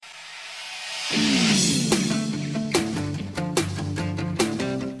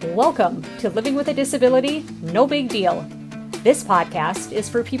Welcome to Living with a Disability, No Big Deal. This podcast is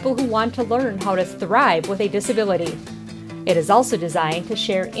for people who want to learn how to thrive with a disability. It is also designed to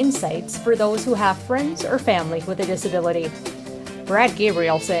share insights for those who have friends or family with a disability. Brad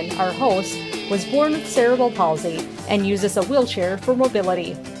Gabrielson, our host, was born with cerebral palsy and uses a wheelchair for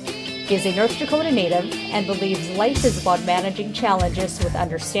mobility. He is a North Dakota native and believes life is about managing challenges with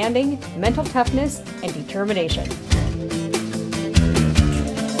understanding, mental toughness, and determination.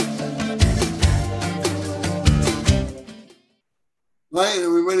 Hi,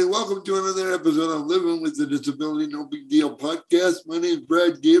 everybody. Welcome to another episode of Living with a Disability No Big Deal podcast. My name is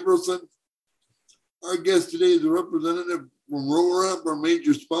Brad Gabrielson. Our guest today is a representative from Roller Up, our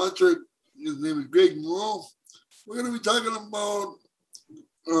major sponsor. His name is Greg Moreau. We're going to be talking about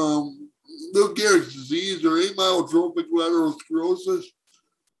Lou Gehrig's disease or amyotrophic lateral sclerosis.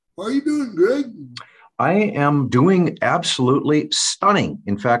 How are you doing, Greg? I am doing absolutely stunning.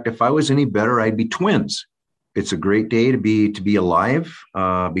 In fact, if I was any better, I'd be twins. It's a great day to be alive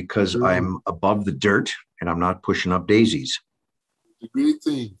because I'm above the dirt and I'm not pushing up daisies. It's a great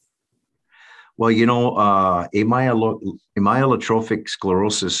thing. Well, you know, amyotrophic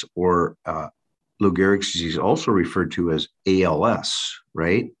sclerosis or Lou Gehrig's disease, also referred to as ALS,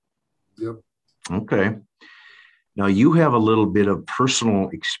 right? Yep. Okay. Now, you have a little bit of personal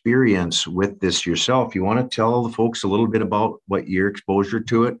experience with this yourself. You want to tell the folks a little bit about what your exposure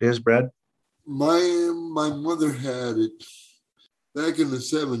to it is, Brad? My mother had it back in the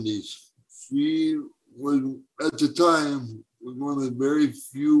 70s. She was, at the time, was one of the very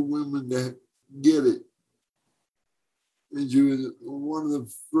few women that get it. And she was one of the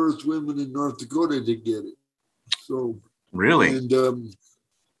first women in North Dakota to get it. So really? And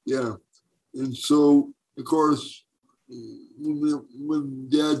yeah. And so, of course, when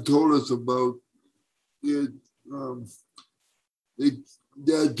Dad told us about it,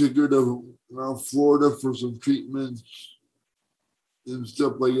 Dad took her to Florida for some treatments and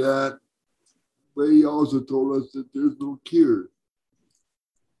stuff like that. But he also told us that there's no cure.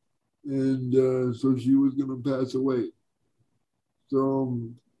 And so she was going to pass away. So,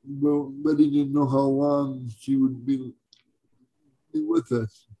 but he didn't know how long she would be with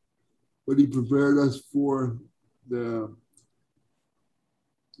us. But he prepared us for the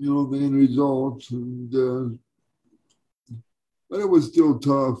end results. And but it was still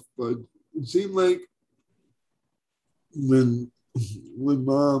tough. But it seemed like when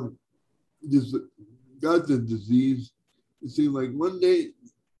Mom just got the disease, it seemed like one day,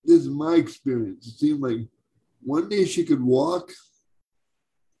 this is my experience, it seemed like one day she could walk,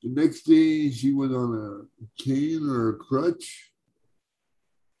 the next day she was on a cane or a crutch,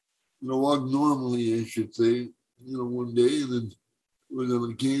 walk normally, I should say, one day, and then it was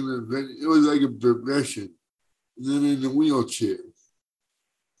on a cane, and it was like a progression. And then in the wheelchair.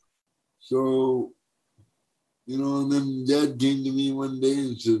 So, and then Dad came to me one day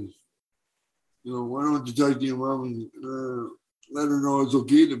and said, why don't you talk to your mom and let her know it's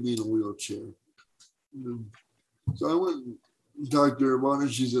okay to be in a wheelchair. So I went and talked to her about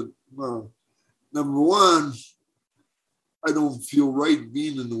it. She said, well, number one, I don't feel right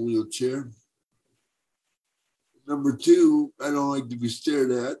being in the wheelchair. Number two, I don't like to be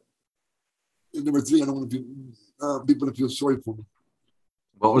stared at. And number three, I don't want people to feel sorry for me.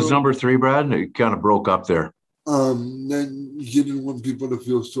 What was number three, Brad? It kind of broke up there. Then she didn't want people to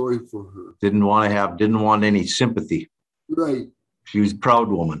feel sorry for her. Didn't want any sympathy. Right. She was a proud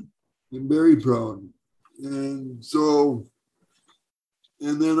woman. And very proud. And so,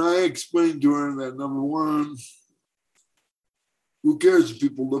 and then I explained to her that number one, who cares if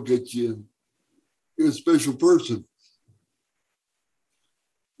people look at you? You're a special person.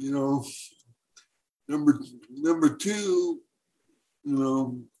 Number two,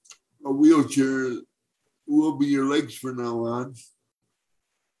 a wheelchair will be your legs from now on.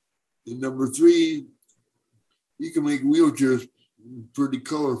 And number three, you can make wheelchairs pretty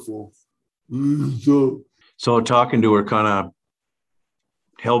colorful. So talking to her kind of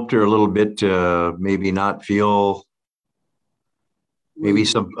helped her a little bit to maybe not feel, maybe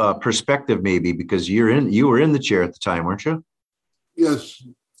some perspective, maybe, because you were in the chair at the time, weren't you? Yes,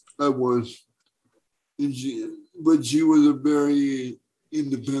 I was. But she was a very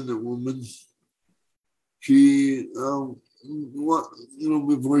independent woman. She, before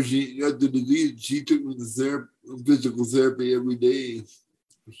she got the disease, she took me to physical therapy every day.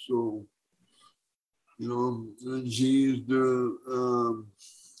 So, and she used to,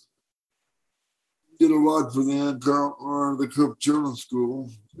 did a lot for the Cook Children's School.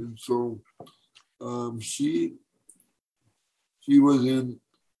 And so she was in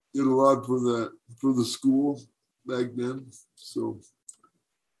did a lot for the school back then. So,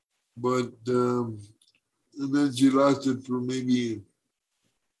 but and then she lasted for maybe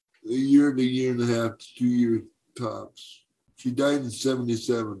a year to year and a half to 2 years tops. She died in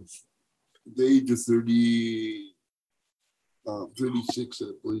 1977 at the age of 36, I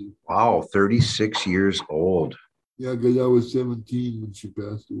believe. Wow, 36 years old. Yeah, because I was 17 when she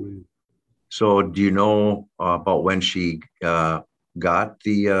passed away. So do you know about when she got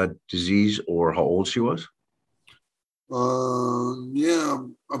the disease or how old she was? Yeah,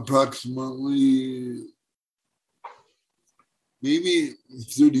 approximately maybe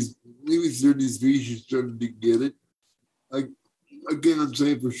 33 she started to get it. I can't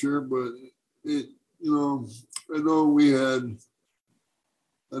say for sure, but it, I know we had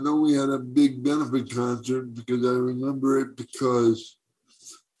a big benefit concert because I remember it because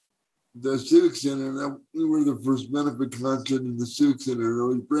the Civic Center, we were the first benefit concert in the Civic Center. It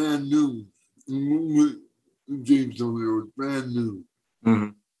was brand new. Jamestown, it was brand new. Mm-hmm.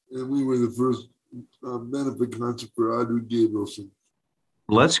 And we were the first benefit concert for Audrey Gabrielson.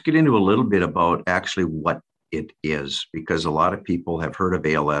 Let's get into a little bit about actually what it is, because a lot of people have heard of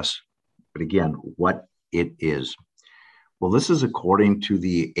ALS, but again, what it is. Well, this is according to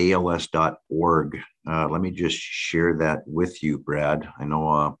the ALS.org. Let me just share that with you, Brad. I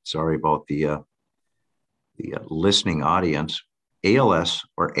know, sorry about the listening audience. ALS,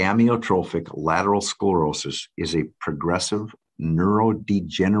 or amyotrophic lateral sclerosis, is a progressive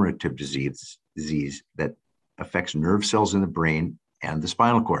neurodegenerative disease that affects nerve cells in the brain and the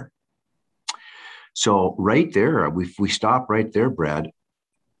spinal cord. So right there, if we stop right there, Brad,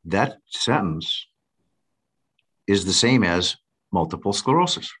 that sentence is the same as multiple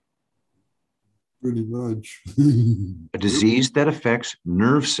sclerosis. Pretty much. A disease that affects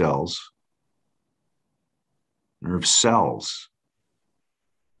nerve cells.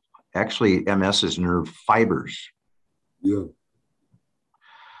 Actually, MS is nerve fibers. Yeah.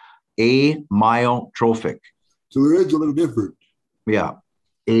 Amyotrophic. So there is a little different. Yeah.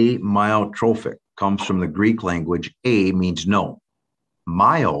 Amyotrophic comes from the Greek language. A means no.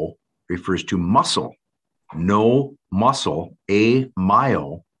 Myo refers to muscle. No muscle.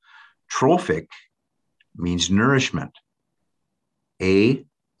 Amyotrophic means nourishment.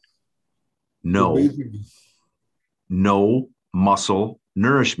 No muscle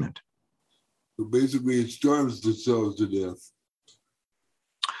nourishment. So basically, it starves the cells to death.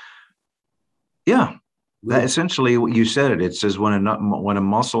 Yeah, that essentially what you said it. It says when a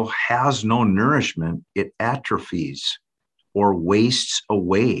muscle has no nourishment, it atrophies or wastes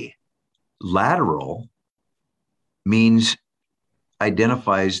away. Lateral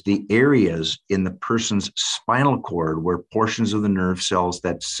identifies the areas in the person's spinal cord where portions of the nerve cells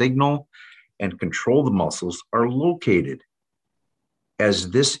that signal and control the muscles are located.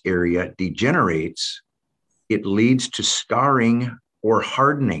 As this area degenerates, it leads to scarring or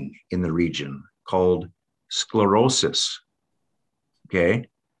hardening in the region called sclerosis. Okay?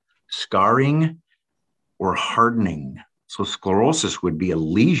 Scarring or hardening. So sclerosis would be a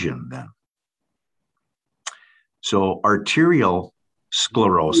lesion then. So arterial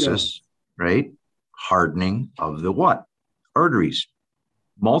sclerosis, right? Hardening of the what? Arteries.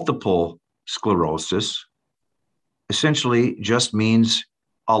 Multiple sclerosis essentially just means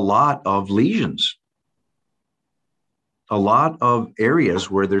a lot of lesions, a lot of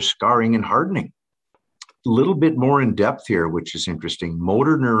areas where there's scarring and hardening. A little bit more in depth here, which is interesting.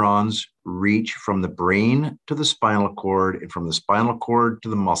 Motor neurons reach from the brain to the spinal cord and from the spinal cord to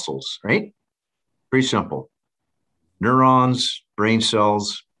the muscles, right? Pretty simple. Neurons, brain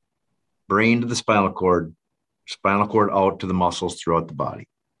cells, brain to the spinal cord out to the muscles throughout the body.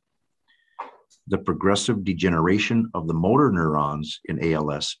 The progressive degeneration of the motor neurons in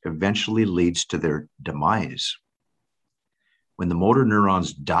ALS eventually leads to their demise. When the motor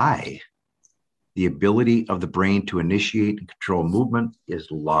neurons die, the ability of the brain to initiate and control movement is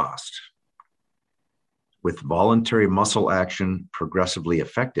lost. With voluntary muscle action progressively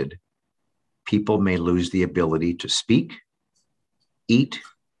affected, people may lose the ability to speak, eat,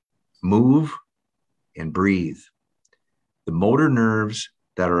 move, and breathe. The motor nerves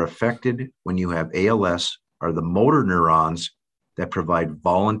that are affected when you have ALS are the motor neurons that provide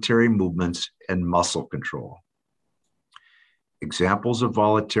voluntary movements and muscle control. Examples of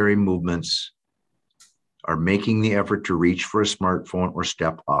voluntary movements are making the effort to reach for a smartphone or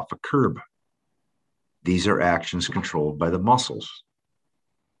step off a curb. These are actions controlled by the muscles.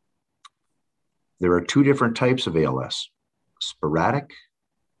 There are two different types of ALS, sporadic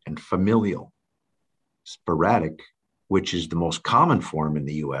and familial. Sporadic, which is the most common form in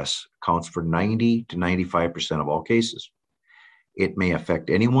the US, accounts for 90 to 95% of all cases. It may affect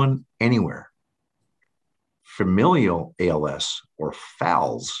anyone, anywhere. Familial ALS, or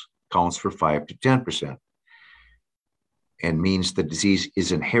FALS, counts for 5 to 10% and means the disease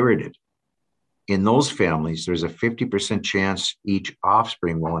is inherited. In those families, there's a 50% chance each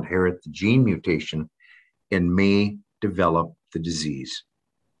offspring will inherit the gene mutation and may develop the disease.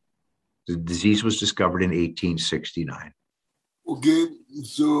 The disease was discovered in 1869. Okay,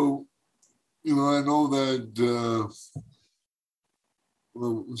 so, I know that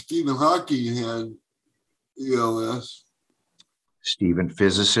Stephen Hawking had ALS. Stephen,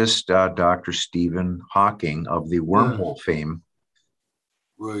 physicist, Dr. Stephen Hawking of the wormhole fame.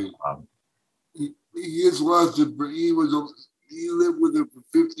 Right. He has lost it. He lived with it for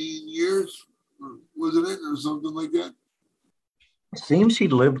 15 years, wasn't it, or something like that? It seems he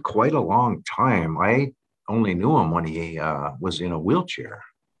lived quite a long time. I only knew him when he was in a wheelchair.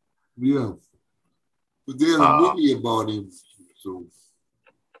 Yeah, but they had a movie about him. So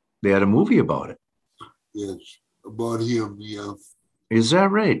they had a movie about it. Yes, about him. Yeah. Is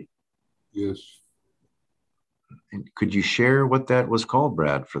that right? Yes. And could you share what that was called,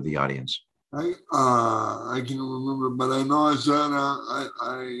 Brad, for the audience? I can't remember, but I know I saw it.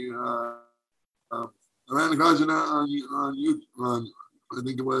 I ran across it on YouTube. I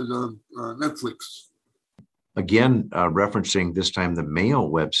think it was on Netflix. Again, referencing this time the Mayo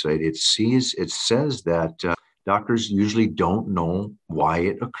website, it says that doctors usually don't know why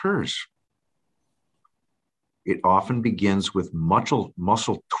it occurs. It often begins with muscle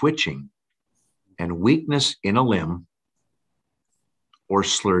twitching and weakness in a limb or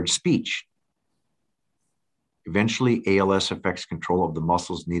slurred speech. Eventually, ALS affects control of the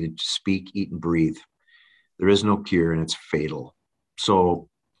muscles needed to speak, eat, and breathe. There is no cure, and it's fatal. So,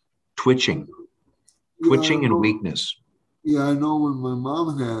 twitching and weakness. Yeah, I know when my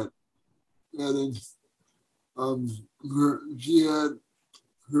mom had it, she had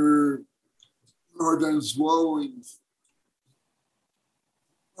her hard time swallowing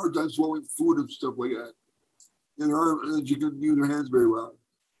food and stuff like that. And she couldn't use her hands very well.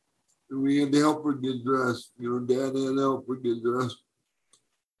 And we had to help her get dressed. Dad had to help her get dressed.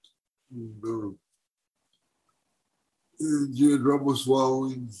 And she had trouble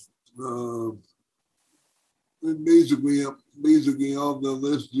swallowing. And basically all the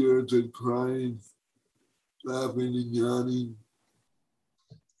list here said crying, laughing, and yawning.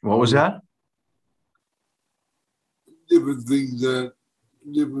 What was that? Different things that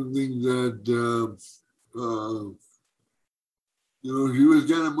she was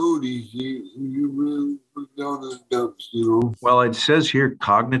kind of moody. She really put down in the dumps, Well, it says here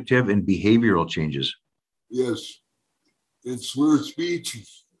cognitive and behavioral changes. Yes. And slurred speech.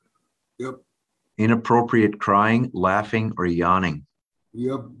 Yep. Inappropriate crying, laughing, or yawning.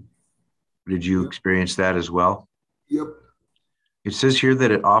 Yep. Did you experience that as well? Yep. It says here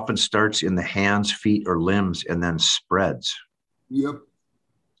that it often starts in the hands, feet, or limbs and then spreads. Yep.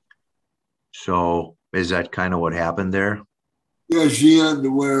 So is that kind of what happened there? Yeah, she had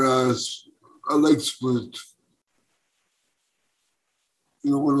to wear a leg splint.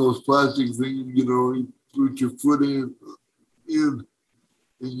 One of those plastic things, you put your foot in and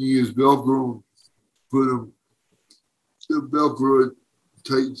you use Velcro, put the Velcro it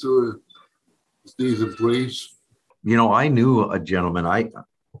tight so it stays in place. I knew a gentleman,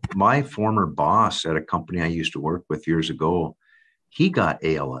 my former boss at a company I used to work with years ago, he got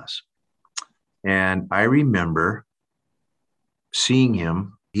ALS. And I remember seeing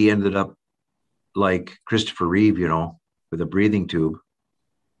him. He ended up like Christopher Reeve, with a breathing tube.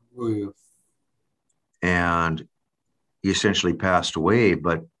 Oh, yeah. And he essentially passed away.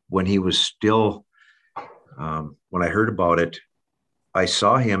 But when he was still, when I heard about it, I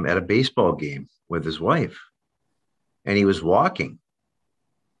saw him at a baseball game with his wife. And he was walking.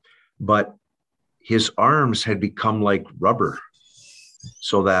 But his arms had become like rubber,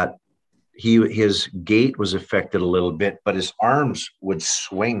 so that his gait was affected a little bit, but his arms would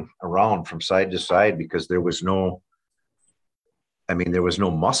swing around from side to side because there was no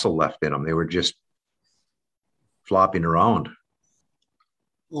muscle left in them. They were just flopping around.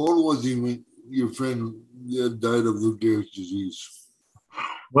 How old was he when your friend died of Lou Gehrig's disease?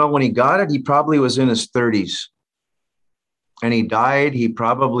 Well, when he got it, he probably was in his 30s. And he died, he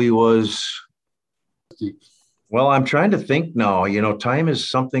probably was... Well, I'm trying to think now. Time is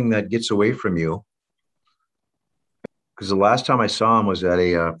something that gets away from you. Because the last time I saw him was at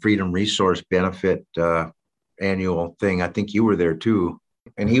a Freedom Resource benefit annual thing. I think you were there too.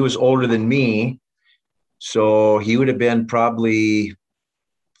 And he was older than me. So he would have been probably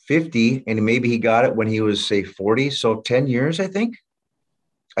 50. And maybe he got it when he was, say, 40. So 10 years, I think.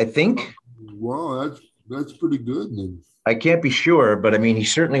 Wow, that's pretty good then. I can't be sure, but I mean, he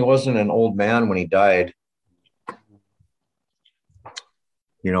certainly wasn't an old man when he died.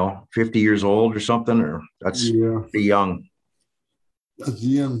 50 years old or something, or that's pretty young. That's the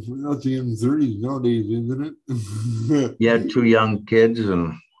young 30s nowadays, isn't it? He had 2 young kids,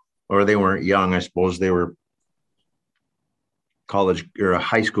 or they weren't young. I suppose they were college or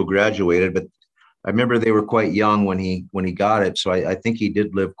high school graduated, but I remember they were quite young when he got it. So I think he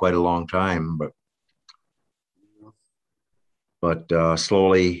did live quite a long time, but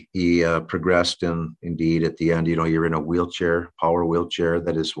slowly he progressed, and indeed at the end, you're in a power wheelchair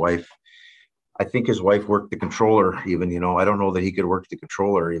that I think his wife worked the controller even, I don't know that he could work the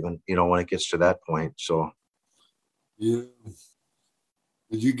controller even, when it gets to that point. So. Yeah.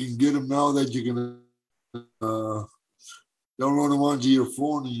 But you can get them now that you can download them onto your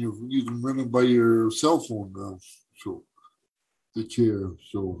phone, and you can run it by your cell phone now. So the chair.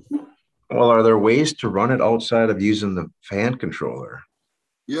 So. Well, are there ways to run it outside of using the hand controller?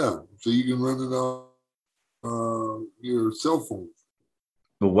 Yeah, so you can run it on your cell phone.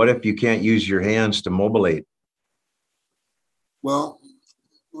 But what if you can't use your hands to mobilate? Well,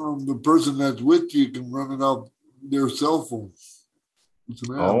 the person that's with you can run it off their cell phone.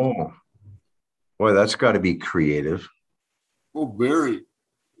 Oh, boy, that's got to be creative. Oh, very.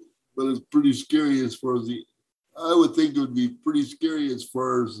 But it's pretty scary as far as I would think it would be pretty scary as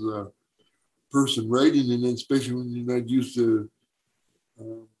far as the person writing it, especially when you're not used to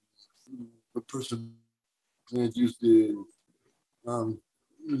the person not used to, but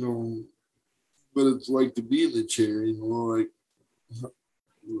it's like to be in the chair,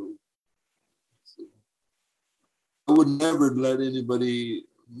 I would never let anybody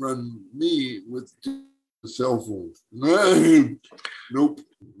run me with a cell phone. Nope.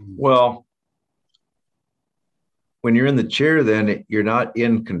 Well, when you're in the chair, then you're not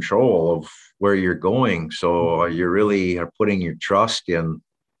in control of where you're going. So you really are putting your trust in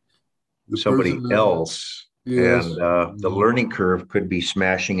somebody else. Yes. And the learning curve could be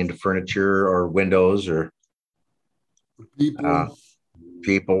smashing into furniture or windows or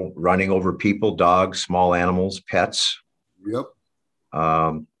people running over people, dogs, small animals, pets. Yep.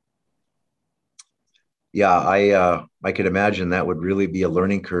 I could imagine that would really be a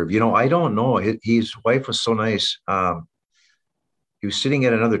learning curve. I don't know. His wife was so nice. He was sitting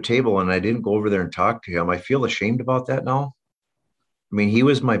at another table and I didn't go over there and talk to him. I feel ashamed about that now. I mean, he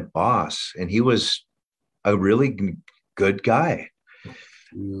was my boss and he was a really good guy.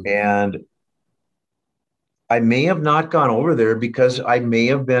 Mm. And I may have not gone over there because I may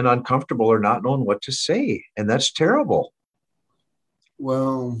have been uncomfortable or not known what to say. And that's terrible.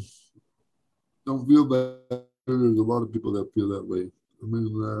 Well, don't feel bad. There's a lot of people that feel that way. I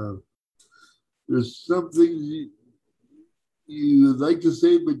mean, there's something you like to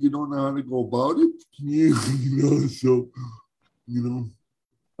say, but you don't know how to go about it.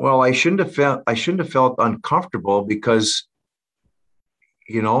 Well, I shouldn't have felt uncomfortable because,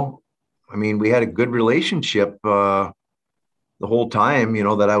 I mean, we had a good relationship the whole time,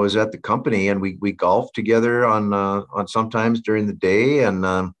 that I was at the company, and we golfed together on sometimes during the day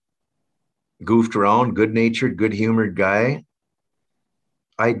and goofed around, good-natured, good-humored guy.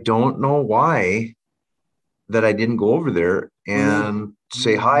 I don't know why that I didn't go over there and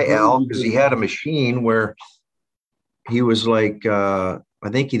say hi, Al, because he had a machine where he was like, I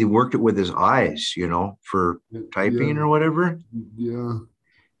think he worked it with his eyes, for typing or whatever. Yeah.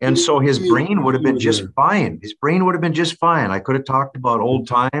 And so his brain would have been just fine. His brain would have been just fine. I could have talked about old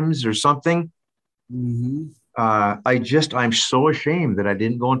times or something. Mm-hmm. I'm so ashamed that I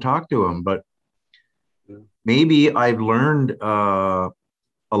didn't go and talk to him, but maybe I've learned a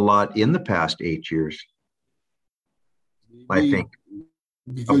lot in the past 8 years. I think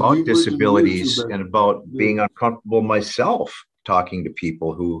about disabilities and about being uncomfortable myself talking to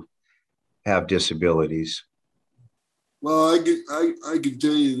people who have disabilities. Well, I can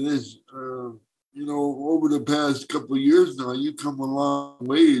tell you this, over the past couple of years now, you've come a long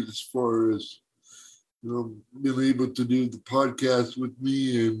way as far as, being able to do the podcast with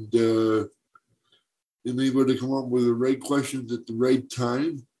me and being able to come up with the right questions at the right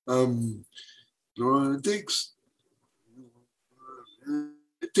time.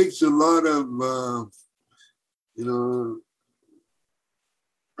 It takes a lot of,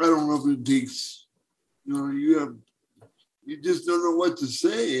 I don't know if it takes, you just don't know what to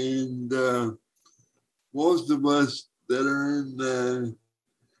say. And most of us that are in the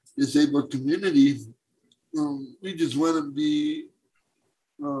disabled community, we just want to be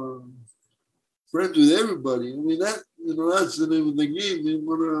friends with everybody. I mean, that's the name of the game. We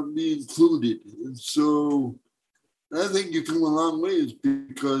want to be included. And so I think you come a long ways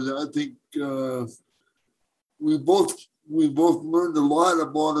because I think we both we both learned a lot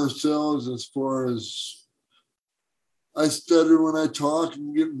about ourselves as far as I stutter when I talk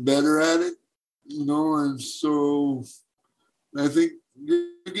and getting better at it, and so I think you're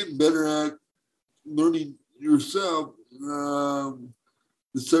getting better at learning yourself, the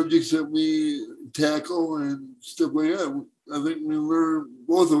subjects that we tackle and stuff like that. I think we learn,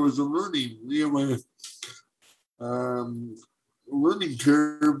 both of us are learning. We have a learning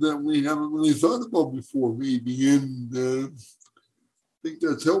curve that we haven't really thought about before, maybe, and I think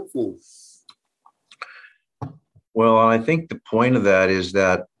that's helpful. Well, I think the point of that is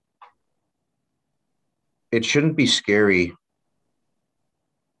that it shouldn't be scary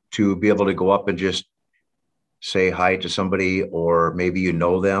to be able to go up and just say hi to somebody, or maybe you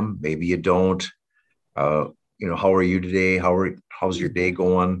know them, maybe you don't. How are you today? How's your day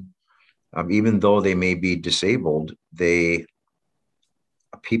going? Even though they may be disabled,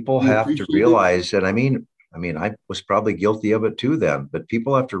 people have to realize, and I mean, I was probably guilty of it too then, but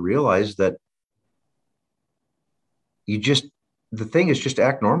people have to realize that the thing is just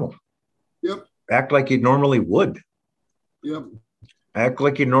act normal. Yep. Act like you normally would. Yep. Act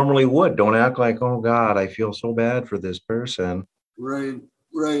like you normally would. Don't act like, oh God, I feel so bad for this person. Right.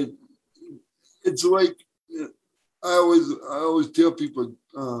 It's like, I always tell people,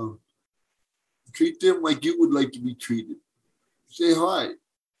 treat them like you would like to be treated. Say hi.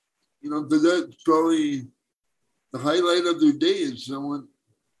 Because that's probably the highlight of their day is someone,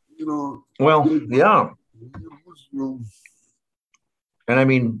 Well, yeah. And I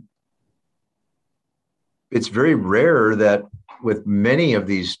mean, it's very rare that with many of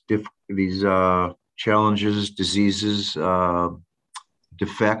these challenges, diseases,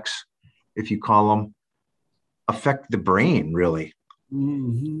 defects, if you call them, affect the brain, really.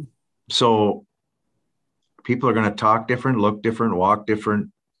 Mm-hmm. So people are going to talk different, look different, walk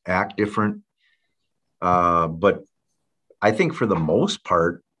different, act different. But I think for the most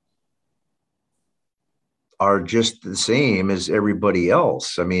part are just the same as everybody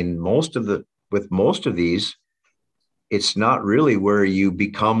else. I mean, with most of these, it's not really where you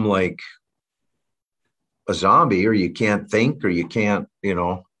become like a zombie, or you can't think, or you can't,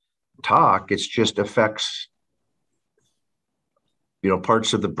 talk. It's just affects,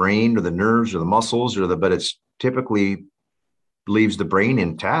 parts of the brain or the nerves or the muscles but it's typically leaves the brain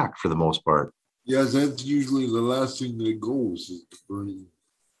intact for the most part. Yes, that's usually the last thing that goes is the brain.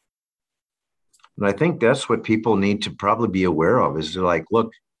 And I think that's what people need to probably be aware of is they're like,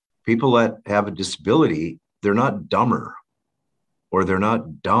 look, people that have a disability, they're not dumber, or they're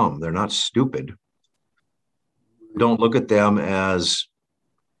not dumb. They're not stupid. Don't look at them as,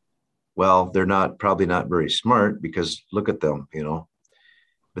 well, they're probably not very smart because look at them,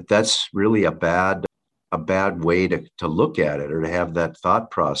 but that's really a bad way to look at it, or to have that thought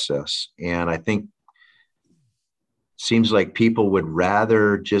process. And I think it seems like people would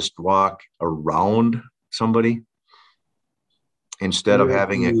rather just walk around somebody instead of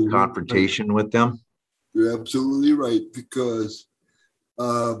having a confrontation with them. You're absolutely right, because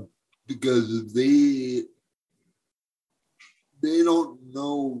they don't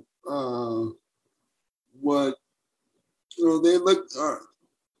know what they look.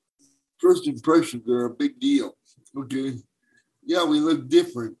 First impressions are a big deal. Okay, yeah, we look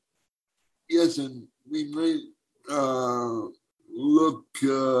different. Yes, and we might look.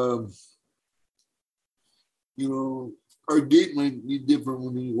 Our gait might be different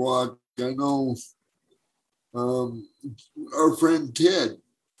when we walk. I know. Our friend Ted.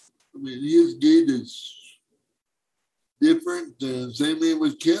 I mean, his gait is different. Same thing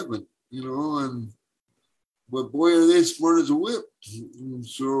with Kevin. But boy, are they smart as a whip.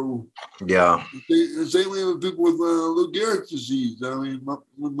 So yeah, the same way with people with Lou Gehrig's disease. I mean,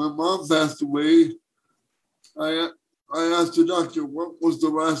 when my mom passed away, I asked the doctor what was the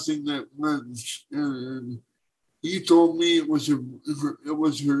last thing that went, and he told me it was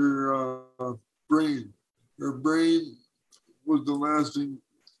her brain. Her brain was the last thing,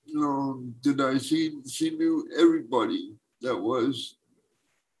 to die. She knew everybody that was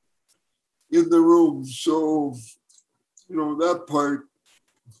in the room. So, that part,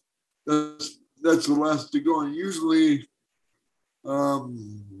 that's the last to go. And usually,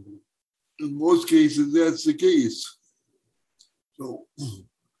 in most cases, that's the case. So,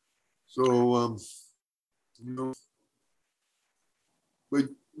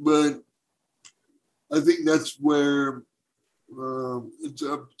 but I think that's where it's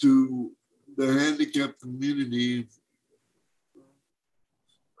up to the handicapped community.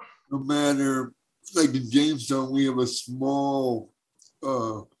 No matter, like in Jamestown, we have a small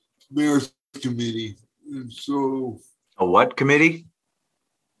mayor's committee. And so. A what committee?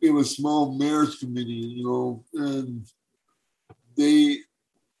 We have a small mayor's committee, and they,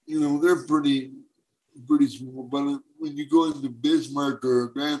 they're pretty small. But when you go into Bismarck or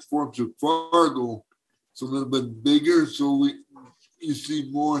Grand Forks or Fargo, it's a little bit bigger. So you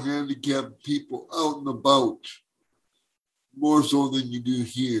see more handicapped people out and about, more so than you do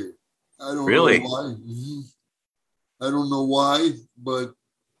here. I don't know why. I don't know why, but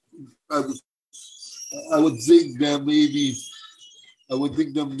I would think that maybe I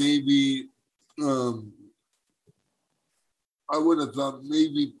would have thought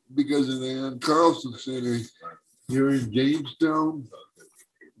maybe because of the Ann Carlson Center here in Jamestown,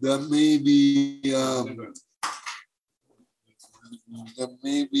 that maybe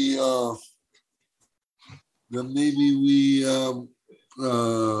we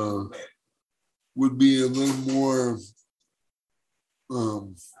would be a little more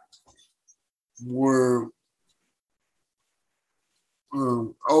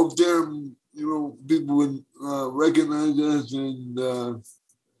out there. People would recognize us and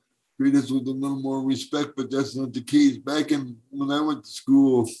treat us with a little more respect, but that's not the case. Back when I went to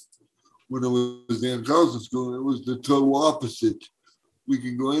school, when I was in Carlson School, it was the total opposite. We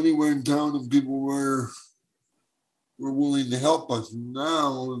could go anywhere in town and people were willing to help us.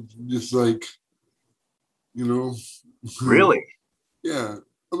 Now it's just like, Really? Yeah.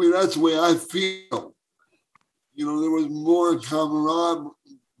 I mean, that's the way I feel. There was more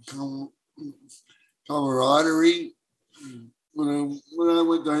camaraderie when I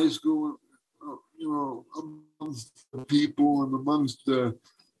went to high school, amongst the people and amongst the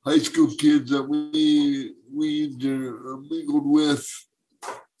high school kids that we mingled with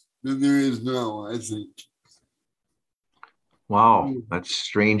than there is now, I think. Wow, that's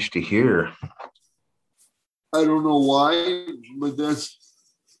strange to hear. I don't know why, but that's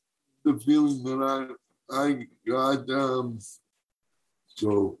the feeling that I got.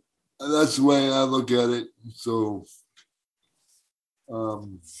 So that's the way I look at it. So I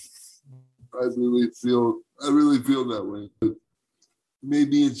really feel that way. But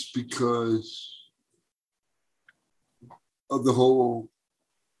maybe it's because of the whole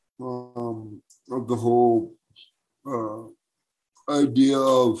idea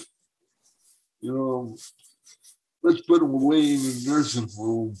of, let's put them away in a nursing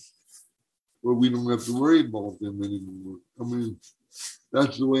home where we don't have to worry about them anymore. I mean,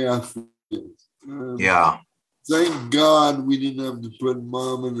 that's the way I feel. Yeah. Thank God we didn't have to put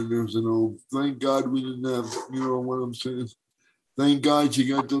mom in a nursing home. Thank God we didn't have, what I'm saying? Thank God she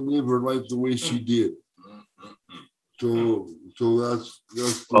got to live her life the way she did. So that's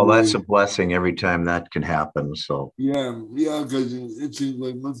that's a blessing every time that can happen. So yeah, because it seems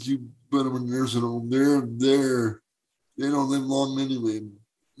like once you put them in a nursing home, they don't live long anyway,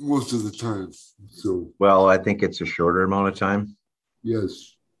 most of the time. So well, I think it's a shorter amount of time.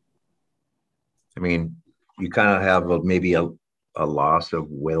 Yes. I mean, you kind of have maybe a loss of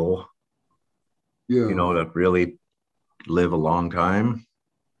will. Yeah. To really live a long time.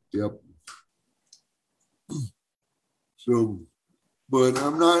 Yep. So, but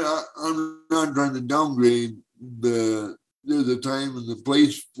I'm not trying to downgrade there's a time and a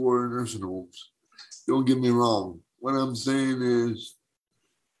place for nursing homes. Don't get me wrong. What I'm saying is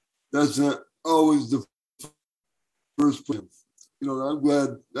that's not always the first plan. I'm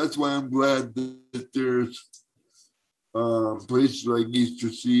glad. That's why I'm glad that there's places like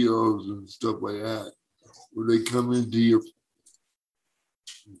Easter Seals and stuff like that, where they come into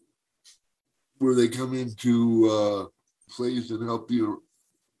place and help you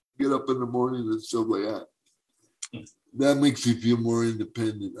get up in the morning and stuff like that. That makes you feel more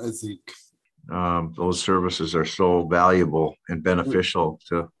independent, I think. Those services are so valuable and beneficial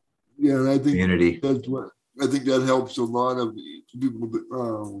to and I think community. That's what I think that helps a lot of people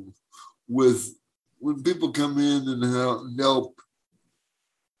with when people come in and help.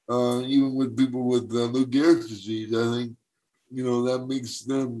 Even with people with Lou Gehrig's disease, I think that makes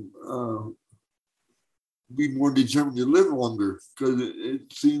them be more determined to live longer, because it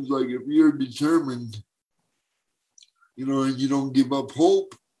seems like if you're determined, and you don't give up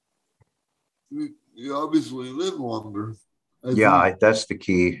hope, you obviously live longer. That's the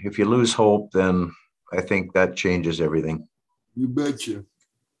key. If you lose hope, then I think that changes everything. You betcha.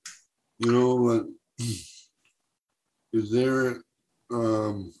 Is there?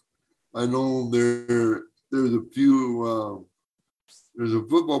 I know there's a few. There's a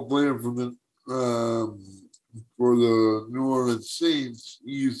football player from the for the New Orleans Saints.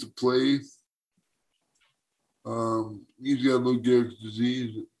 He used to play. He's got Lou Gehrig's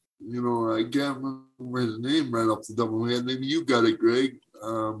disease. I can't remember his name right off the top of my head. Maybe you got it, Greg.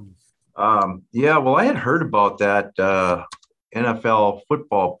 Well, I had heard about that NFL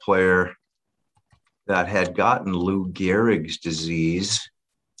football player. that had gotten Lou Gehrig's disease.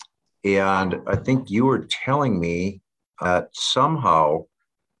 And I think you were telling me that somehow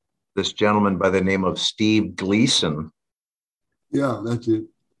this gentleman by the name of Steve Gleason. Yeah, that's it.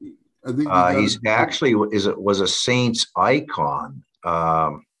 I think he's actually was a Saints icon.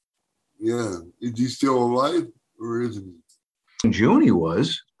 Yeah, is he still alive or isn't he? In June he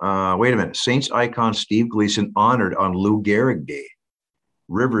was. Wait a minute. Saints icon Steve Gleason honored on Lou Gehrig Day.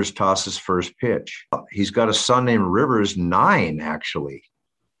 Rivers tosses first pitch. He's got a son named Rivers, 9 actually.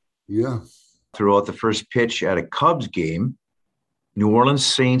 Yeah. Throughout the first pitch at a Cubs game, New Orleans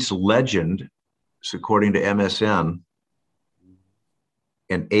Saints legend, according to MSN,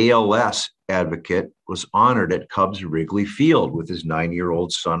 an ALS advocate, was honored at Cubs Wrigley Field with his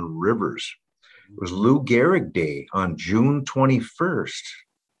 9-year-old son, Rivers. It was Lou Gehrig Day on June 21st.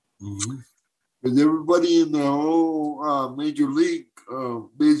 Mm-hmm. Because everybody in the whole major league,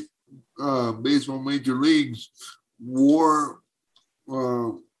 baseball major leagues, honored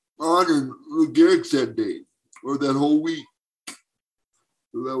Lou Gehrig that day or that whole week.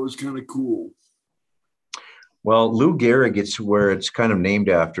 So that was kind of cool. Well, Lou Gehrig, it's where it's kind of named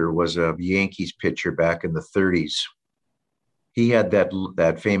after, was a Yankees pitcher back in the 30s. He had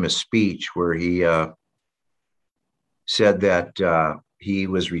that famous speech where he said that he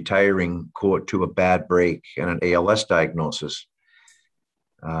was retiring, quote, to a bad break and an ALS diagnosis.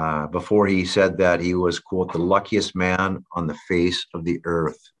 Before he said that he was, quote, the luckiest man on the face of the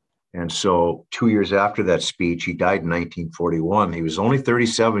earth. And so 2 years after that speech, he died in 1941. He was only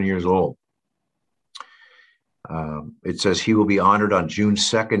 37 years old. It says he will be honored on June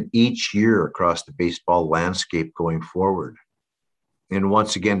 2nd each year across the baseball landscape going forward. And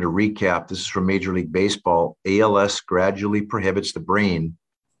once again, to recap, this is from Major League Baseball. ALS gradually prohibits the brain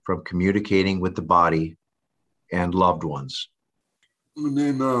from communicating with the body and loved ones. And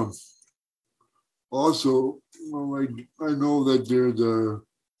then also, I know that there's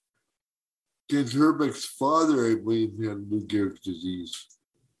Kent Herbeck's father, I believe, had Lou Gehrig's disease.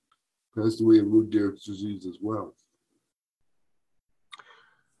 Passed away of Lou Gehrig's disease as well.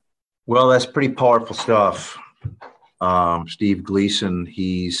 Well, that's pretty powerful stuff. Steve Gleason,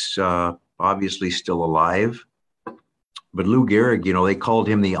 he's obviously still alive. But Lou Gehrig, they called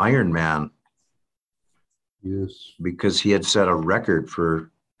him the Iron Man. Yes. Because he had set a record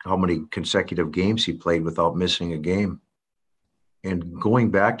for how many consecutive games he played without missing a game. And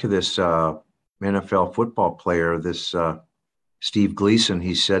going back to this NFL football player, this Steve Gleason,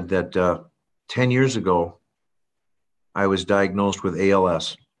 he said that 10 years ago, I was diagnosed with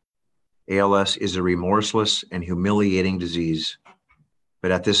ALS. ALS is a remorseless and humiliating disease. But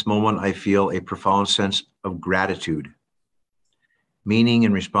at this moment, I feel a profound sense of gratitude, meaning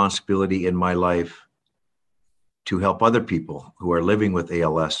and responsibility in my life to help other people who are living with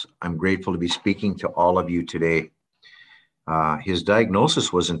ALS. I'm grateful to be speaking to all of you today. His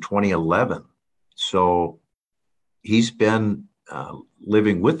diagnosis was in 2011. So he's been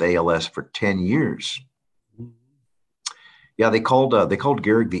living with ALS for 10 years. Yeah, they called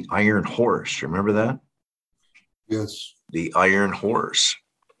Gehrig the Iron Horse. Remember that? Yes. The Iron Horse.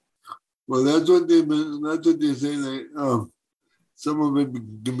 Well, that's what they say. That some of it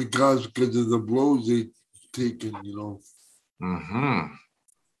can be caused because of the blows they've taken, Mm-hmm.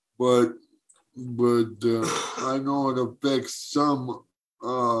 But I know it affects some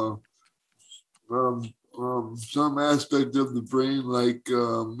aspect of the brain, like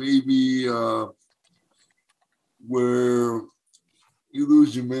maybe where you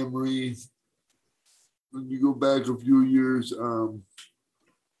lose your memory when you go back a few years.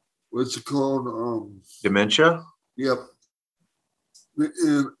 What's it called? Dementia? Yep.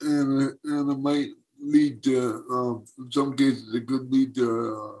 And it might lead to, in some cases, it could lead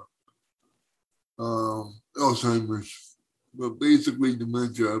to Alzheimer's, but basically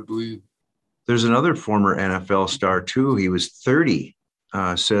dementia, I believe. There's another former NFL star too. He was 30.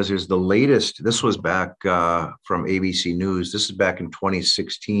 Says is the latest. This was back from ABC News. This is back in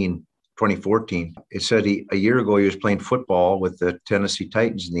 2014. It said a year ago he was playing football with the Tennessee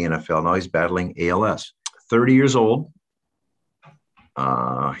Titans in the NFL. Now he's battling ALS. 30 years old.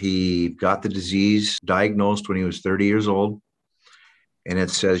 He got the disease diagnosed when he was 30 years old. And it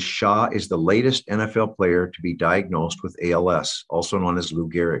says Shaw is the latest NFL player to be diagnosed with ALS, also known as Lou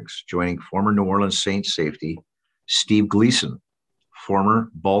Gehrig's, joining former New Orleans Saints safety Steve Gleason, former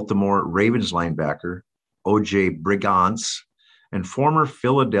Baltimore Ravens linebacker O.J. Brigance, and former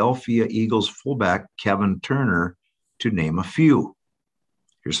Philadelphia Eagles fullback Kevin Turner, to name a few.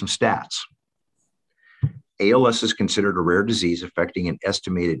 Here's some stats. ALS is considered a rare disease affecting an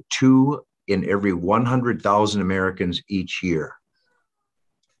estimated 2 in every 100,000 Americans each year.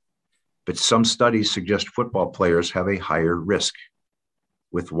 but some studies suggest football players have a higher risk,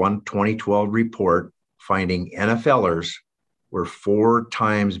 with one 2012 report finding NFLers were 4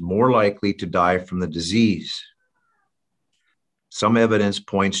 times more likely to die from the disease. Some evidence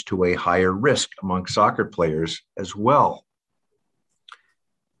points to a higher risk among soccer players as well.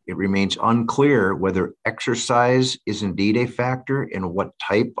 It remains unclear whether exercise is indeed a factor and what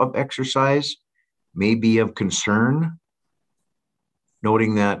type of exercise may be of concern,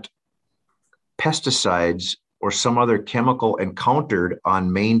 noting that pesticides or some other chemical encountered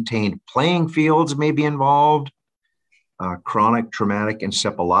on maintained playing fields may be involved. Chronic traumatic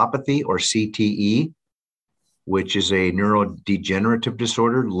encephalopathy, or CTE, which is a neurodegenerative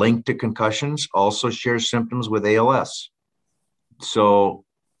disorder linked to concussions, also shares symptoms with ALS. So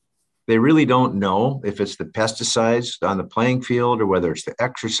they really don't know if it's the pesticides on the playing field or whether it's the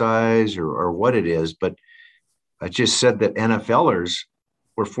exercise or what it is. But I just said that NFLers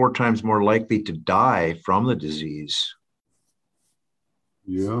were 4 times more likely to die from the disease.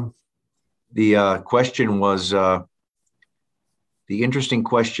 Yeah. The question was, the interesting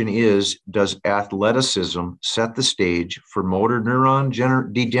question is, does athleticism set the stage for motor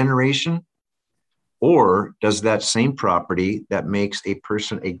neuron degeneration? Or does that same property that makes a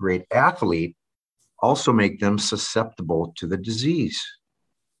person a great athlete also make them susceptible to the disease?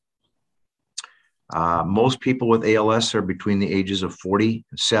 Most people with ALS are between the ages of 40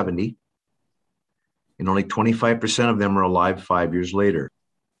 and 70, and only 25% of them are alive 5 years later.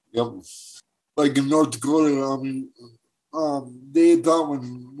 Yep. Like in North Dakota, I mean, they thought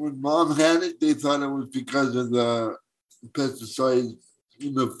when mom had it, they thought it was because of the pesticides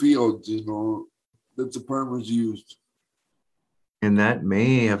in the fields, that the farmers used. And that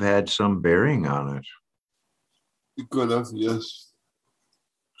may have had some bearing on it. It could have, yes.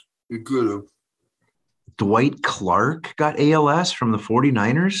 It could have. Dwight Clark got ALS from the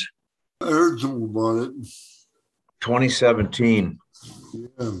 49ers? I heard something about it. 2017.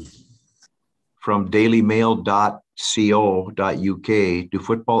 Yeah. From dailymail.co.uk, do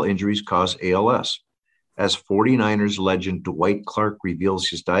football injuries cause ALS? As 49ers legend Dwight Clark reveals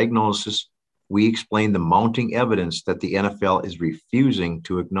his diagnosis, we explain the mounting evidence that the NFL is refusing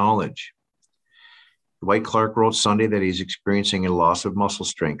to acknowledge. Dwight Clark wrote Sunday that he's experiencing a loss of muscle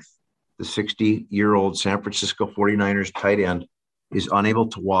strength. The 60-year-old San Francisco 49ers tight end is unable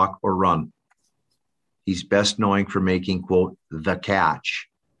to walk or run. He's best known for making, quote, the catch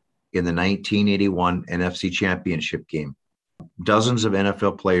in the 1981 NFC Championship game. Dozens of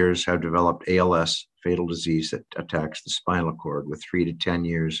NFL players have developed ALS, fatal disease that attacks the spinal cord, with 3 to 10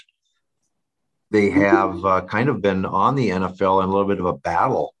 years. They have kind of been on the NFL in a little bit of a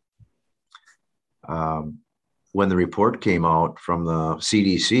battle. When the report came out from the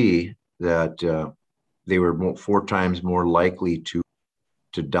CDC that they were 4 times more likely to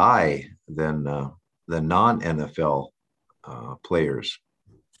die than non-NFL players.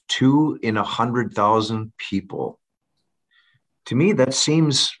 2 in 100,000 people. To me, that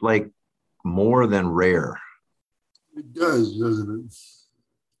seems like more than rare. It does, doesn't it?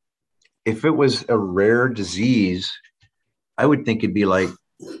 If it was a rare disease, I would think it'd be like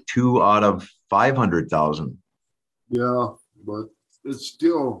 2 out of 500,000. Yeah, but it's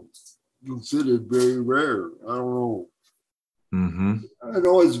still considered very rare. I don't know. Mm-hmm. I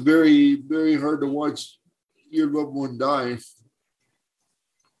know it's very, very hard to watch your loved one die.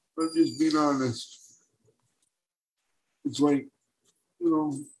 I'm just being honest. It's like,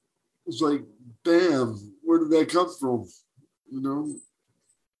 it's like, bam, where did that come from?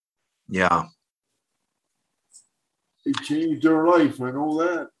 Yeah. It changed their life. I know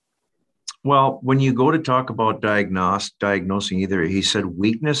that. Well, when you go to talk about diagnosing either, he said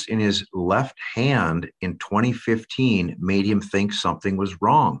weakness in his left hand in 2015 made him think something was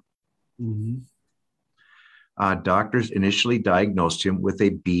wrong. Mm-hmm. Doctors initially diagnosed him with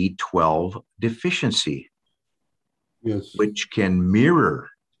a B12 deficiency, yes, which can mirror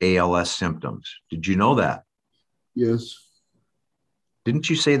ALS symptoms. Did you know that? Yes.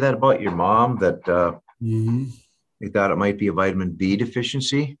 Didn't you say that about your mom, that Mm-hmm. they thought it might be a vitamin B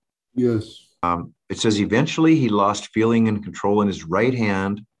deficiency? Yes. It says eventually he lost feeling and control in his right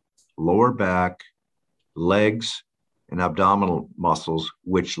hand, lower back, legs, and abdominal muscles,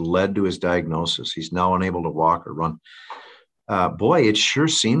 which led to his diagnosis. He's now unable to walk or run. Boy, it sure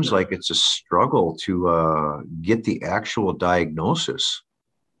seems like it's a struggle to get the actual diagnosis.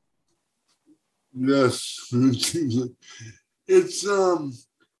 Yes. It's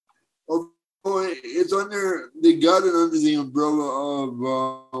it's under, they got it under the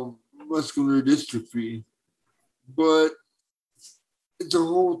umbrella of muscular dystrophy, but it's a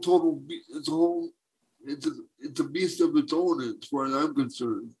whole total, it's a beast of its own as far as I'm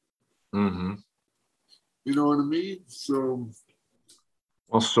concerned. Mm-hmm. You know what I mean? So,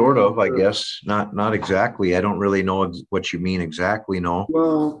 well, sort of, I guess. Not exactly. I don't really know what you mean exactly. No.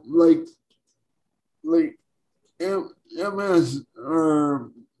 well, like MS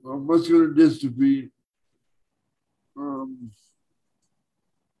or muscular dystrophy, um,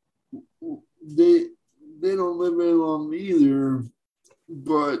 they they don't live very long either,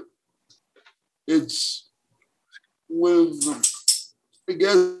 but it's when I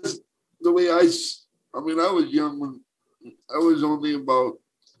guess the way I mean, I was young when I was only about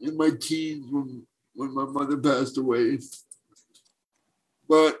in my teens when my mother passed away.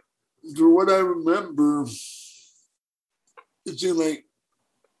 But for what I remember, it seemed like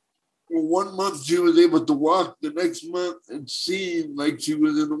 1 month she was able to walk. The next month it seemed like she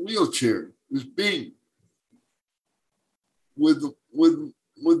was in a wheelchair. This being with with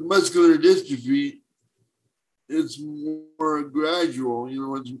muscular dystrophy, it's more gradual. You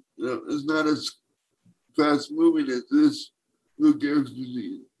know, it's not as fast moving as this Lou Gehrig's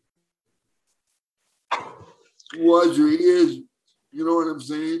disease was or is. You know what I'm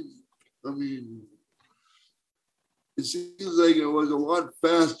saying? I mean, it seems like it was a lot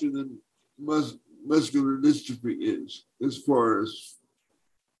faster than muscular dystrophy is, as far as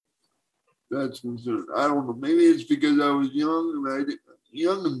that's concerned. I don't know. Maybe it's because I was young and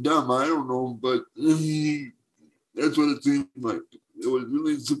young and dumb. I don't know, but that's what it seemed like. It was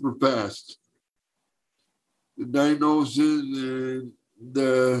really super fast. The diagnosis and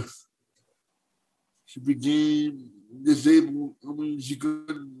she became disabled. I mean, she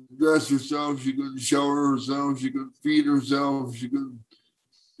couldn't dress herself, she couldn't shower herself, she couldn't feed herself, she couldn't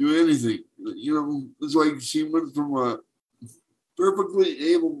do anything. You know, it's like she went from a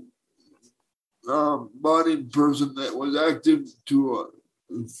perfectly able bodied person that was active to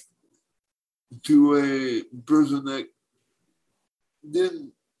a person that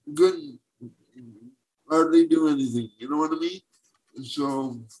couldn't hardly do anything. You know what I mean?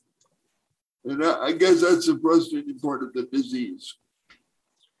 So, and I guess that's the frustrating part of the disease.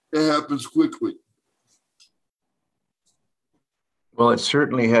 It happens quickly. Well, it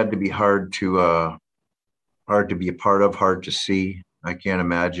certainly had to be hard to be a part of, hard to see. I can't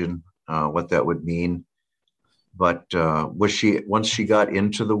imagine what that would mean. But was she, once she got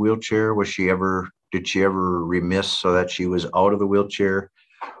into the wheelchair, did she ever remiss so that she was out of the wheelchair?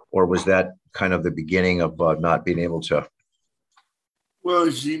 Or was that kind of the beginning of not being able to?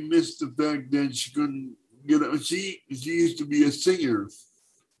 Well, she missed the fact that she couldn't get up. She used to be a singer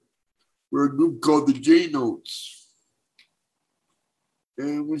for a group called the J Notes.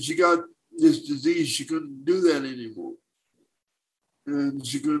 And when she got this disease, she couldn't do that anymore. And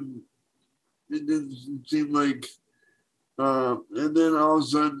she couldn't, it didn't seem like, and then all of a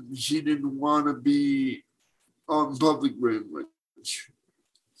sudden she didn't want to be on public very much.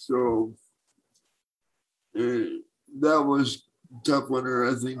 So that was tough on her,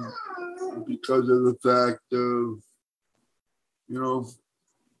 I think, because of the fact of, you know,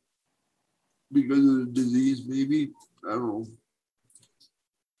 because of the disease, maybe. I don't know.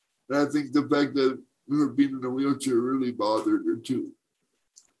 And I think the fact that her being in a wheelchair really bothered her too.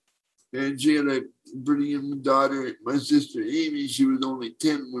 And she had a pretty young daughter. My sister Amy, she was only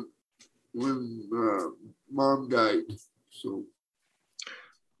 10 when mom died. So.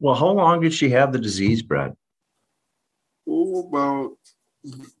 Well, how long did she have the disease, Brad? Oh, about,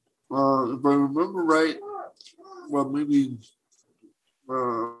 if I remember right, well, maybe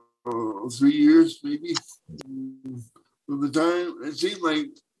 3 years, maybe. From the time, it seemed like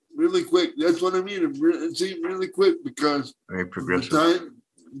really quick. That's what I mean. It seemed really quick because very progressive.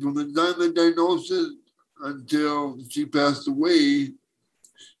 From the time the diagnosis until she passed away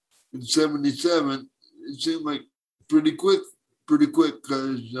in 77, it seemed like pretty quick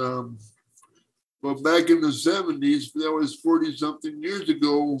because, well, back in the 70s, that was 40 something years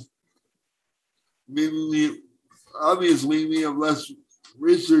ago. Maybe obviously we have less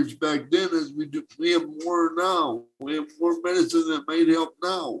research back then as we do. We have more now. We have more medicine that might help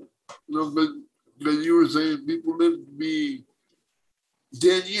now. You know, because you were saying people live to be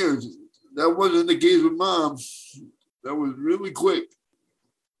 10 years. That wasn't the case with mom. That was really quick.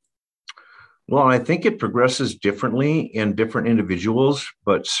 Well, I think it progresses differently in different individuals,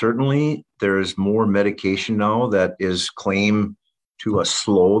 but certainly there is more medication now that is claimed to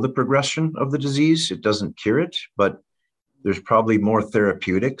slow the progression of the disease. It doesn't cure it, but there's probably more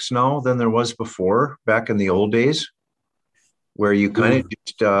therapeutics now than there was before, back in the old days, where you kind of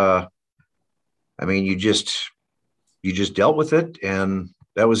just, I mean, you just dealt with it and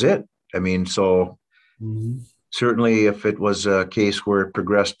that was it. I mean, so certainly if it was a case where it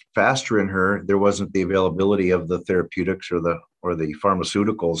progressed faster in her, there wasn't the availability of the therapeutics or the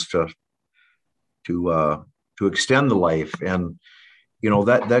pharmaceuticals to extend the life. And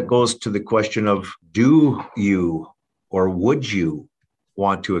that goes to the question of, do you or would you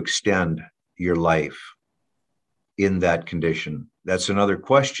want to extend your life in that condition? That's another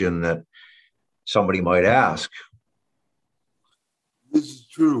question that somebody might ask. This is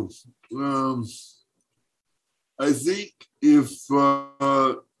true. I think if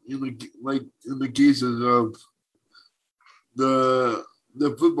in the cases of the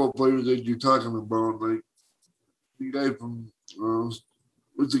football players that you're talking about, like the guy from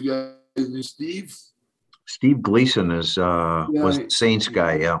what's the guy's name? Steve Gleason was the Saints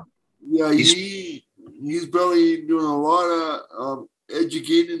guy. Yeah, he's probably doing a lot of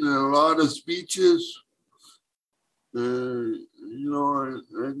educating and a lot of speeches. And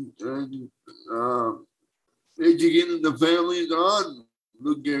educating the families on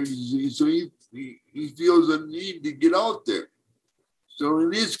Lou Gehrig's disease. So he feels a need to get out there. So in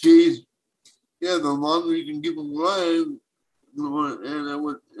this case, the longer you can keep them alive,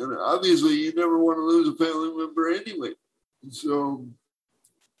 and obviously you never want to lose a family member anyway. So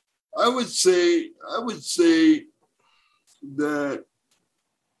I would say that,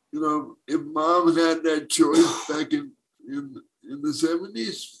 if mom had that choice back in the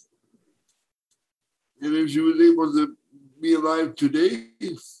 70s, and if she was able to be alive today,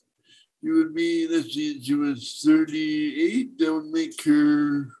 she would be, let's see, she was 38, that would make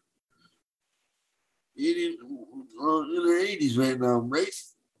her 80, in her 80s right now, right?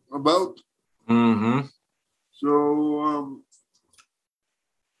 About. Mm-hmm. So,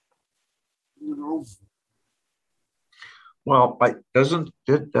 Well,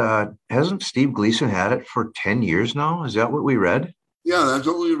 hasn't Steve Gleason had it for 10 years now? Is that what we read? Yeah, that's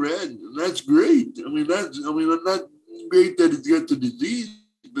what we read. And that's great. Not great that he's got the disease,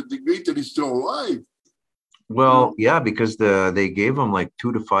 but the great that he's still alive. Well, yeah, because they gave him like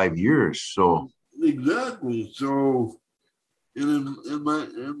 2 to 5 years. So exactly. So in my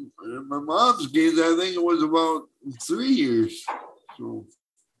mom's case, I think it was about 3 years. So,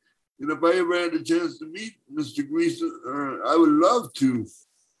 and if I ever had a chance to meet Mr. Gleason, I would love to.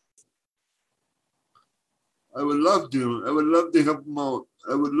 I would love to help him out.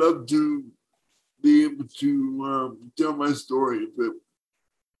 I would love to be able to tell my story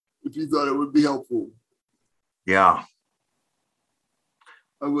if you thought it would be helpful. Yeah.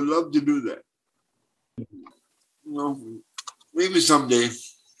 I would love to do that. Maybe someday.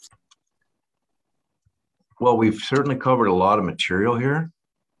 Well, we've certainly covered a lot of material here.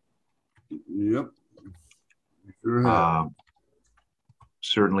 Yep. Sure have.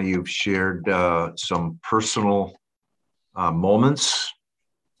 Certainly, you've shared some personal moments.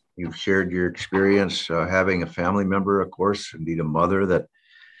 You've shared your experience having a family member, of course, indeed a mother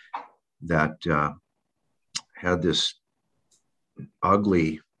that had this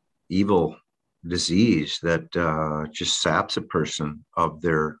ugly, evil disease that just saps a person of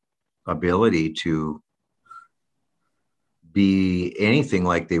their ability to be anything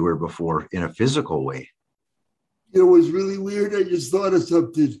like they were before in a physical way. It was really weird. I just thought of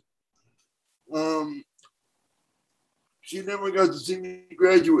something. She never got to see me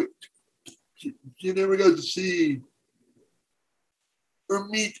graduate. She never got to see or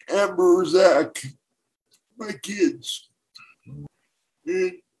meet Amber or Zach, my kids.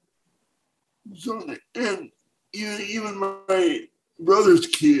 And even my brother's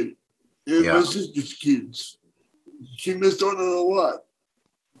kid and my sister's kids. She missed out on a lot.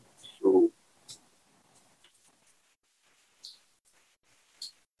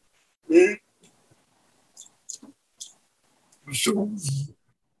 So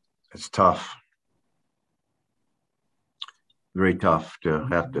it's tough. Very tough to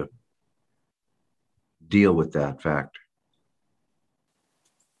have to deal with that fact.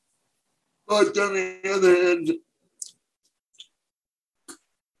 But on the other hand,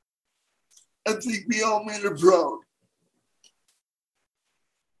 I think we all made her proud.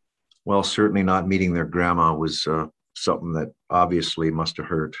 Well, certainly not meeting their grandma was something that obviously must have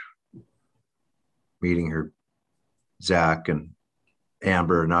hurt. Meeting her, Zach and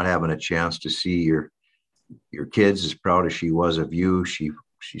Amber, not having a chance to see your kids, as proud as she was of you, she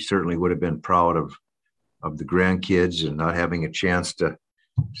certainly would have been proud of the grandkids, and not having a chance to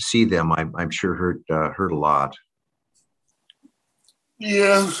see them, I'm sure hurt a lot.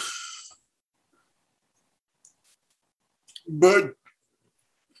 Yeah, but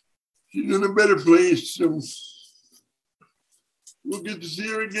she's in a better place, so we'll get to see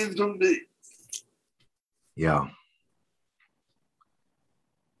her again someday. Yeah,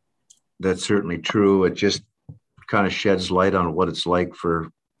 that's certainly true. It just, kind of sheds light on what it's like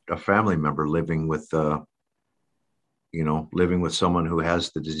for a family member living with, living with someone who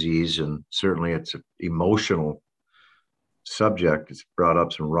has the disease. And certainly it's an emotional subject. It's brought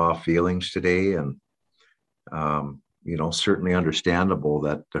up some raw feelings today, and, certainly understandable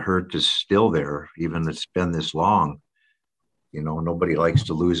that the hurt is still there, even it's been this long. Nobody likes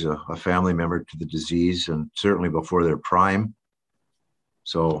to lose a family member to the disease, and certainly before their prime.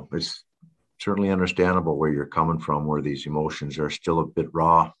 So it's certainly understandable where you're coming from, where these emotions are still a bit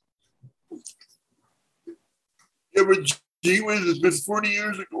raw. Yeah, but gee whiz, it's been 40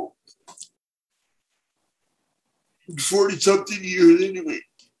 years ago. 40-something years anyway.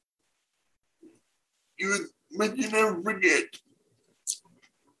 But you never forget.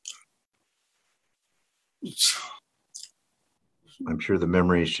 I'm sure the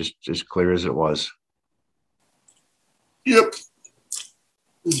memory is just as clear as it was. Yep.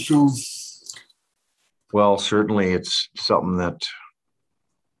 So, well, certainly it's something that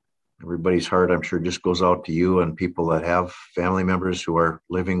everybody's heart, I'm sure, just goes out to you and people that have family members who are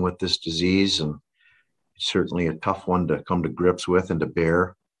living with this disease. And it's certainly a tough one to come to grips with and to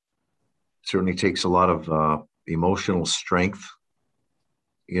bear. It certainly takes a lot of emotional strength,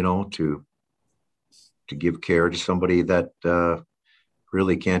 to give care to somebody that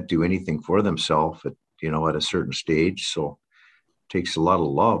really can't do anything for themselves at a certain stage. So it takes a lot of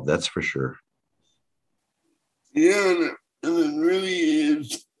love, that's for sure. Yeah, and it really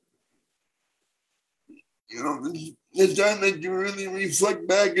is. The time that you really reflect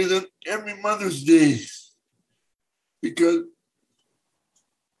back is on every Mother's Day, because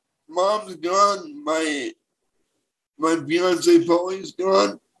Mom's gone, my fiance Polly's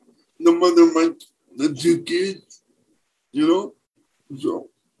gone, the mother of the two kids, so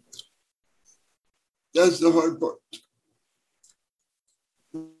that's the hard part.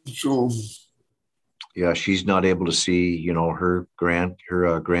 So yeah, she's not able to see, her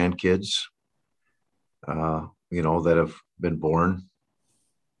grandkids, that have been born.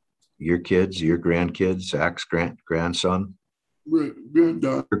 Your kids, your grandkids, Zach's grandson.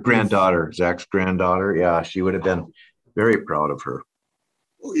 Granddaughter. Her granddaughter, Zach's granddaughter. Yeah, she would have been very proud of her.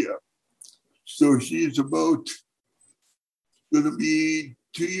 Oh, yeah. So she's going to be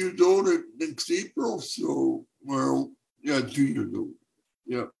 2 years old next April. So, 2 years old.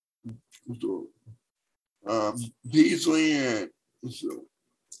 Yeah. So, Paisley, and so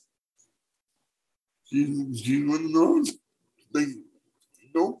she's one of those,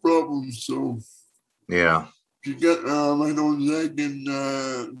 no problem. So, yeah. She got, I know Zach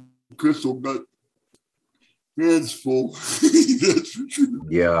and Crystal got hands full. That's for sure.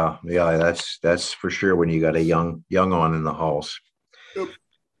 Yeah, that's for sure when you got a young one in the house. Yep.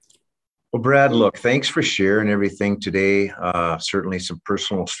 Well, Brad, look, thanks for sharing everything today. Certainly some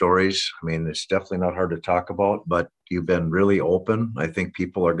personal stories. I mean, it's definitely not hard to talk about, but you've been really open. I think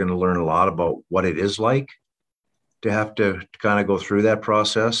people are going to learn a lot about what it is like to have to kind of go through that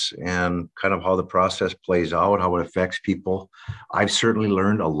process and kind of how the process plays out, how it affects people. I've certainly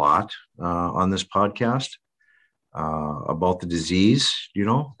learned a lot on this podcast about the disease,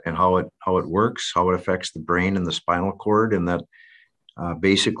 and how it works, how it affects the brain and the spinal cord, and that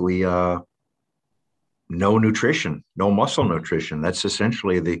basically no nutrition, no muscle nutrition. That's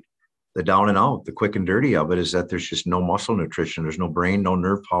essentially the down and out, the quick and dirty of it, is that there's just no muscle nutrition. There's no brain, no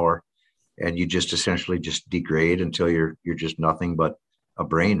nerve power. And you just essentially just degrade until you're just nothing but a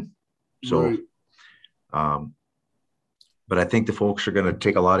brain. So, right. But I think the folks are going to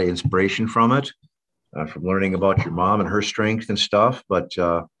take a lot of inspiration from it, from learning about your mom and her strength and stuff. But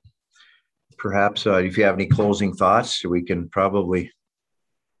perhaps if you have any closing thoughts, we can probably.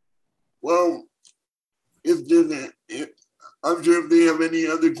 Well, I'm sure if they have any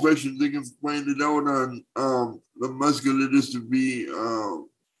other questions, they can find it out on the Muscular Dystrophy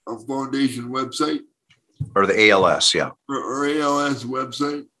Foundation website, or the ALS, yeah, or ALS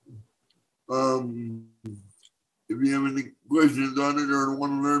website. If you have any questions on it or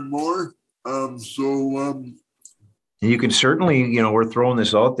want to learn more, you can certainly, we're throwing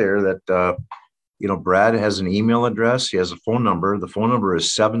this out there that Brad has an email address. He has a phone number. The phone number is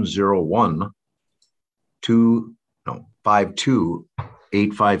 701-528560,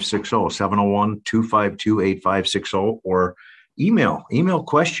 701-252-8560, or email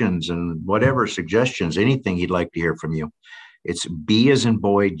questions and whatever suggestions, anything he'd like to hear from you. It's B as in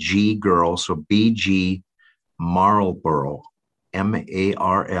boy, G girl. So BG Marlboro,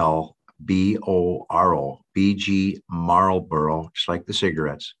 Marlboro, BG Marlboro, just like the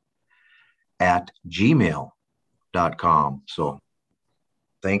cigarettes, at gmail.com. So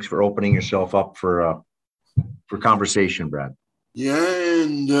thanks for opening yourself up for conversation, Brad. Yeah,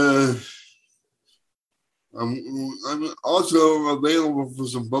 and I'm also available for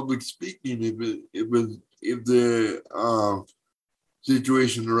some public speaking if the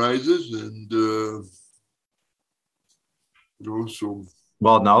situation arises, and so.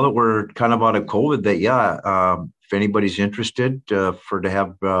 Well, now that we're kind of out of COVID, if anybody's interested, to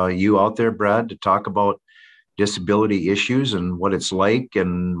have you out there, Brad, to talk about disability issues and what it's like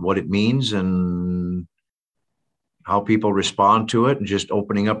and what it means and how people respond to it, and just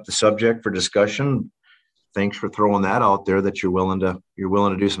opening up the subject for discussion. Thanks for throwing that out there, that you're willing to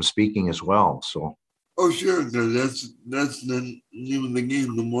do some speaking as well. So. Oh, sure. That's the name of the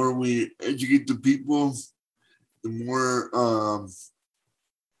game. The more we educate the people, the more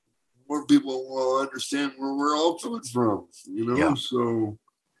people will understand where we're all coming from. Yeah. So,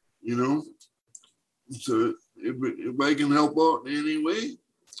 so if I can help out in any way,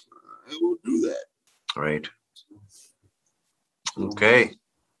 I will do that. Right. Okay.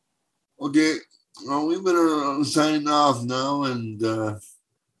 Okay. Well, we better sign off now, and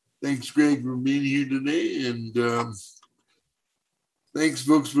thanks, Greg, for being here today, and thanks,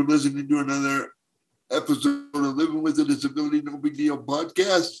 folks, for listening to another episode of Living with a Disability No Big Deal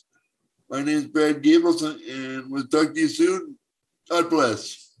podcast. My name is Brad Gables, and we'll talk to you soon. God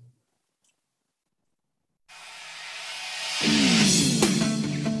bless.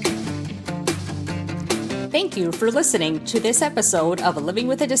 Thank you for listening to this episode of Living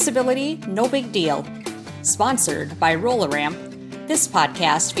with a Disability No Big Deal. Sponsored by Roller Ramp, this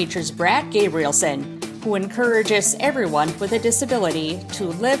podcast features Brad Gabrielson, who encourages everyone with a disability to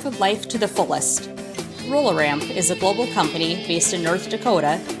live life to the fullest. Roller Ramp is a global company based in North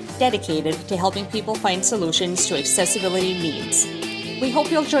Dakota dedicated to helping people find solutions to accessibility needs. We hope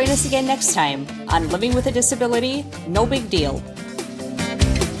you'll join us again next time on Living with a Disability No Big Deal.